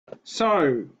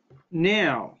So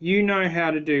now you know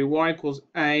how to do y equals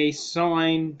a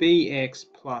sine bx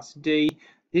plus d.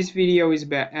 This video is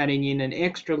about adding in an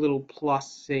extra little plus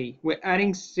c. We're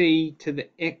adding c to the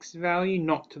x value,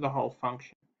 not to the whole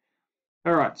function.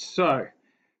 All right, so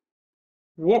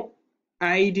what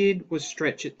a did was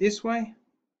stretch it this way.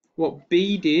 What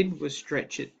b did was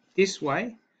stretch it this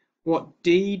way. What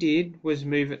d did was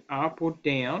move it up or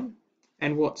down.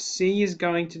 And what c is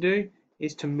going to do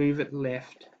is to move it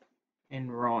left and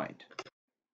right.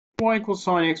 Y equals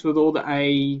sine x with all the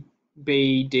a,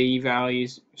 b, d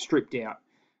values stripped out.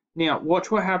 Now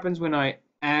watch what happens when I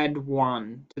add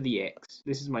 1 to the x.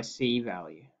 This is my c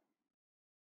value.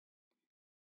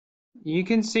 You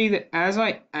can see that as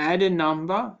I add a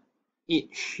number,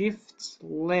 it shifts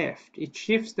left. It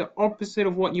shifts the opposite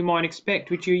of what you might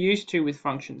expect, which you're used to with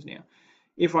functions now.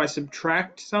 If I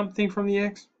subtract something from the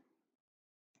x,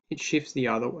 it shifts the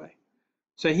other way.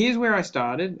 So here's where I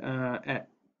started at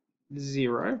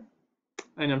 0,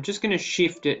 and I'm just going to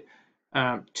shift it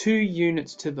 2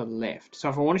 units to the left. So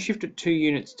if I want to shift it 2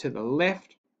 units to the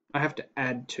left, I have to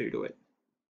add 2 to it.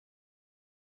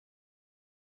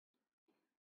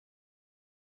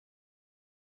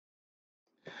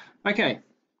 Okay,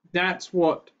 that's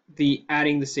what the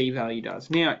adding the c value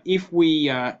does. Now, if we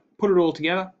put it all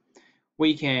together,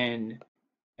 we can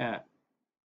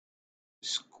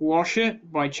squash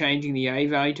it by changing the a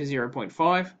value to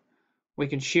 0.5. We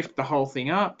can shift the whole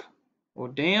thing up or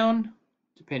down,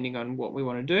 depending on what we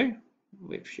want to do.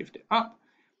 We'll shift it up.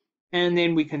 And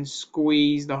then we can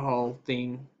squeeze the whole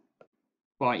thing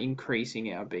by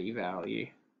increasing our b value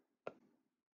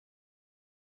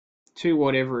to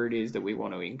whatever it is that we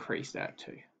want to increase that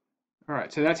to. All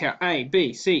right, so that's how A,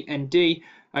 B, C, and D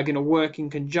are going to work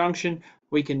in conjunction.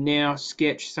 We can now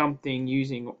sketch something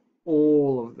using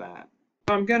all of that.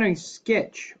 I'm going to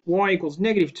sketch y equals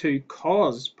 -2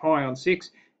 cos pi on 6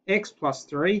 x plus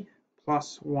 3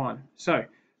 plus 1. So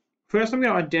first I'm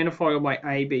going to identify all my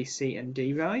A, B, C, and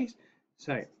D values.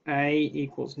 So A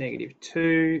equals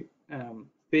 -2,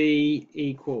 B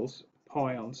equals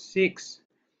pi on 6,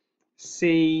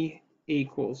 C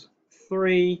equals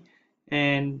 3,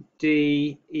 and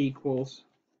D equals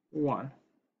 1.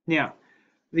 Now,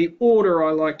 the order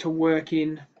I like to work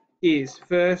in is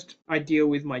first I deal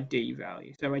with my D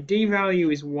value. So my D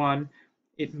value is 1.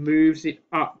 It moves it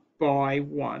up by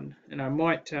 1. And I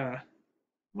might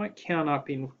count up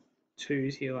in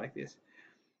 2s here like this.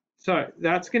 So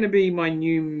that's going to be my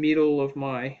new middle of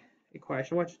my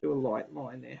equation. I might just do a light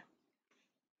line there.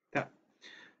 That.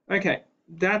 Okay,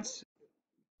 that's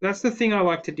the thing I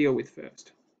like to deal with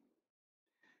first.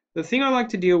 The thing I like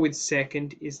to deal with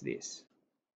second is this.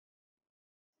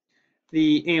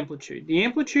 The amplitude. The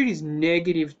amplitude is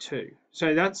 -2.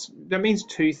 So that means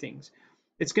two things.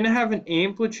 It's going to have an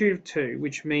amplitude of 2,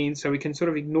 which means, so we can sort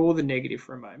of ignore the negative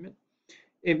for a moment.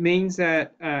 It means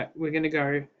that we're going to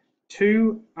go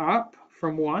 2 up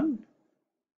from 1.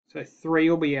 So 3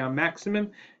 will be our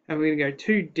maximum. And we're going to go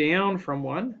 2 down from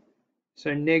 1.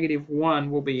 So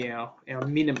 -1 will be our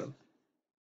minimum.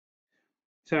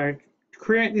 So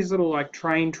create these little like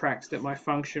train tracks that my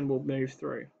function will move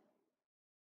through.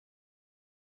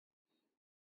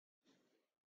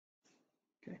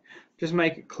 Okay, just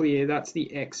make it clear that's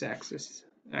the x-axis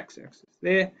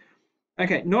there.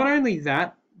 Okay, not only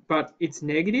that, but it's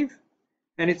negative,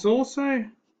 and it's also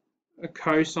a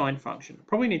cosine function.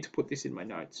 Probably need to put this in my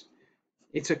notes.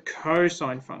 It's a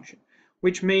cosine function,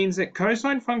 which means that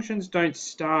cosine functions don't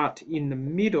start in the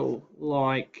middle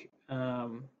like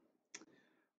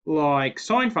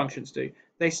sine functions do.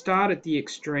 They start at the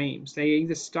extremes. They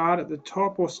either start at the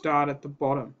top or start at the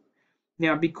bottom.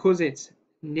 Now, because it's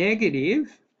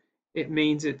negative, it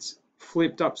means it's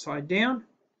flipped upside down.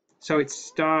 So it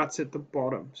starts at the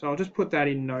bottom. So I'll just put that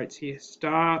in notes here.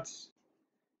 Starts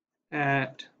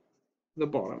at the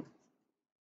bottom.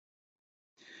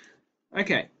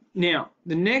 Okay, now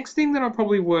the next thing that I'll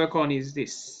probably work on is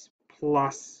this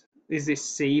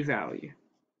C value.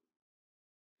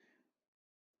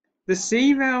 The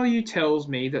C value tells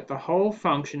me that the whole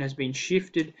function has been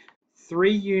shifted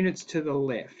 3 units to the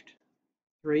left.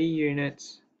 3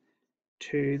 units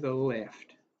to the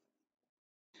left.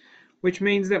 Which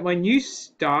means that my new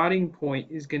starting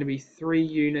point is going to be 3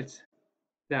 units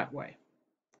that way.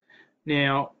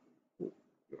 Now,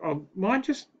 I might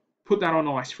just put that on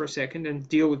ice for a second and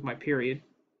deal with my period.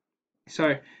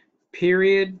 So,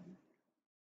 period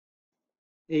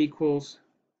equals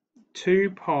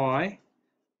 2 pi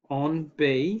on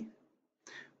B,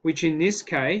 which in this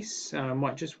case, I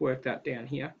might just work that down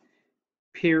here.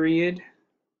 Period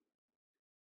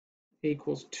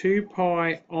equals 2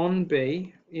 pi on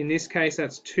b. In this case,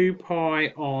 that's 2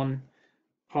 pi on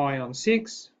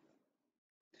 6,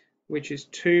 which is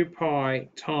 2 pi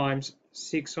times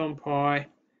 6 on pi,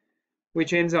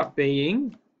 which ends up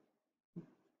being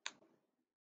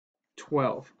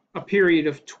 12, a period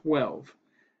of 12.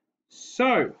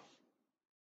 So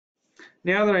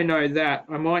now that I know that,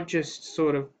 I might just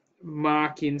sort of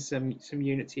mark in some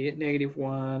units here.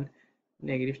 -1,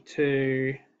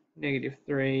 -2,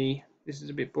 -3. This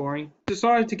is a bit boring.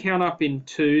 Decided to count up in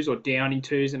 2s or down in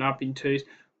 2s and up in 2s.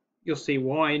 You'll see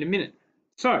why in a minute.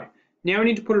 So now we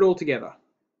need to put it all together.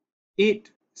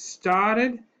 It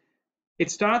starts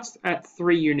at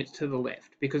 3 units to the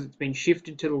left because it's been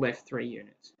shifted to the left 3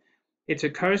 units. It's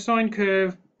a cosine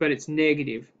curve, but it's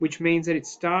negative, which means that it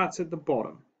starts at the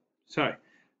bottom. So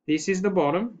this is the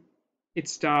bottom. It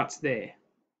starts there.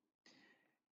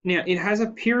 Now it has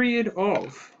a period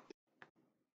of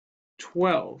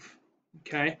 12.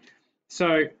 Okay,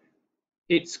 so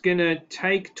it's going to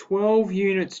take 12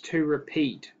 units to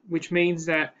repeat, which means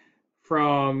that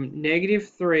from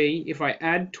 -3, if I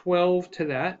add 12 to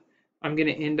that, I'm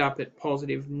going to end up at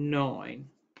 +9.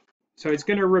 So it's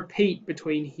going to repeat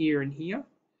between here and here.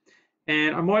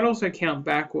 And I might also count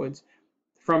backwards.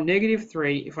 From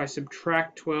 -3, if I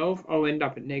subtract 12, I'll end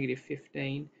up at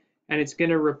 -15. And it's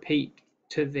going to repeat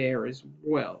to there as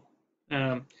well.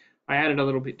 I added a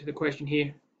little bit to the question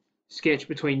here. Sketch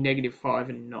between -5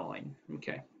 and 9.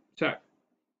 Okay, so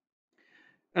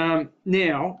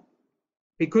now,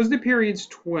 because the period's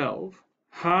 12,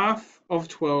 half of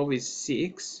 12 is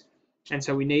 6, and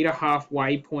so we need a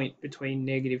halfway point between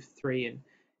 -3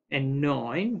 and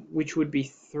 9, which would be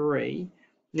 3.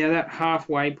 Now that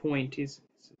halfway point is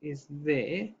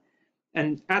there,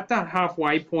 and at that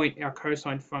halfway point, our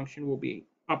cosine function will be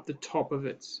up the top of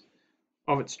its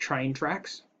train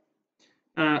tracks.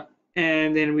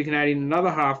 And then we can add in another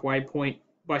halfway point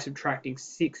by subtracting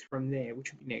 6 from there,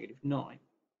 which would be -9.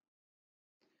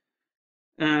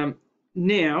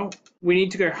 Now, we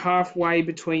need to go halfway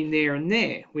between there and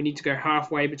there. We need to go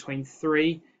halfway between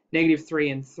 -3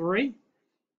 and 3.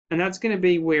 And that's going to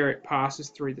be where it passes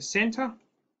through the center.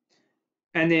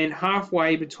 And then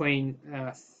halfway between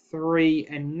 3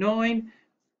 and 9,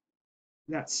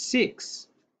 that's 6.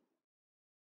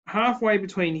 Halfway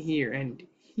between here and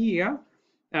here,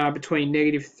 between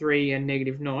 -3 and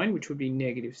 -9, which would be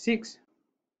 -6.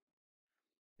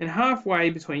 And halfway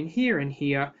between here and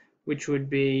here, which would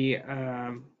be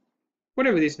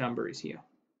whatever this number is here,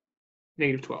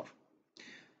 -12.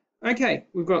 Okay,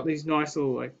 we've got these nice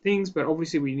little things, but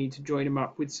obviously we need to join them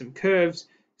up with some curves.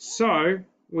 So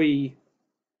we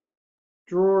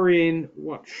draw in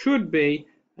what should be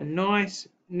a nice,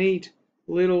 neat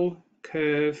little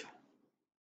curve.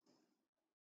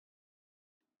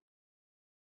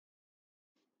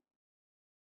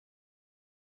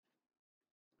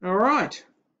 All right.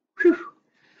 Whew.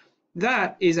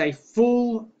 That is a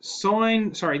full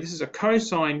sine, sorry, this is a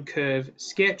cosine curve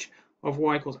sketch of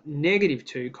y equals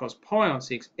 -2 cos pi on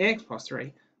 6 x plus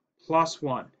 3 plus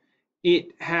 1.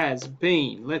 It has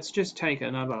been, let's just take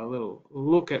another little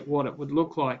look at what it would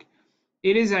look like.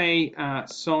 It is a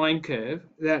sine curve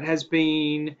that has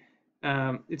been,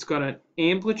 it's got an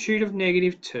amplitude of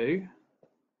 -2.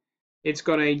 It's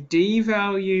got a d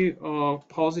value of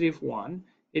 +1.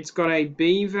 It's got a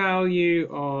b value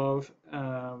of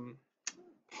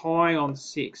pi on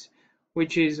 6,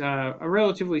 which is a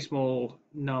relatively small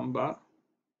number,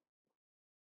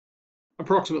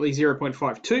 approximately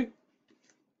 0.52.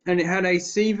 And it had a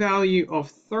c value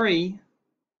of 3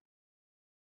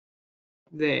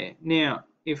 there. Now,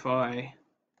 if I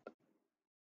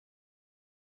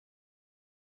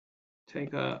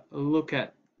take a look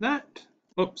at that,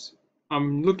 oops,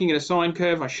 I'm looking at a sine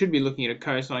curve. I should be looking at a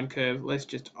cosine curve. Let's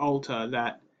just alter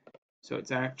that so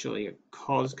it's actually a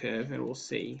cos curve, and we'll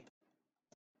see.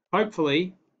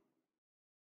 Hopefully,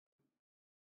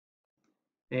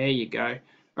 there you go.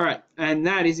 All right, and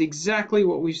that is exactly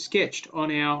what we've sketched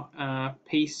on our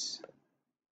piece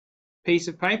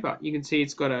of paper. You can see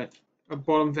it's got a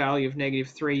bottom value of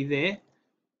 -3 there,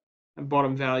 a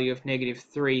bottom value of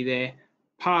 -3 there,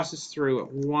 passes through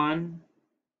at 1,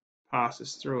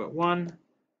 passes through at 1,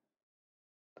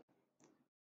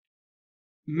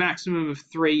 maximum of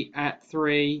 3 at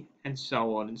 3, and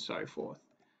so on and so forth.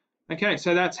 Okay,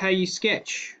 so that's how you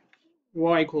sketch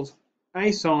y equals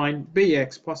a sine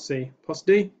bx plus c plus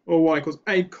d, or y equals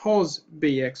a cos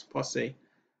bx plus c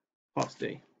plus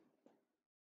d.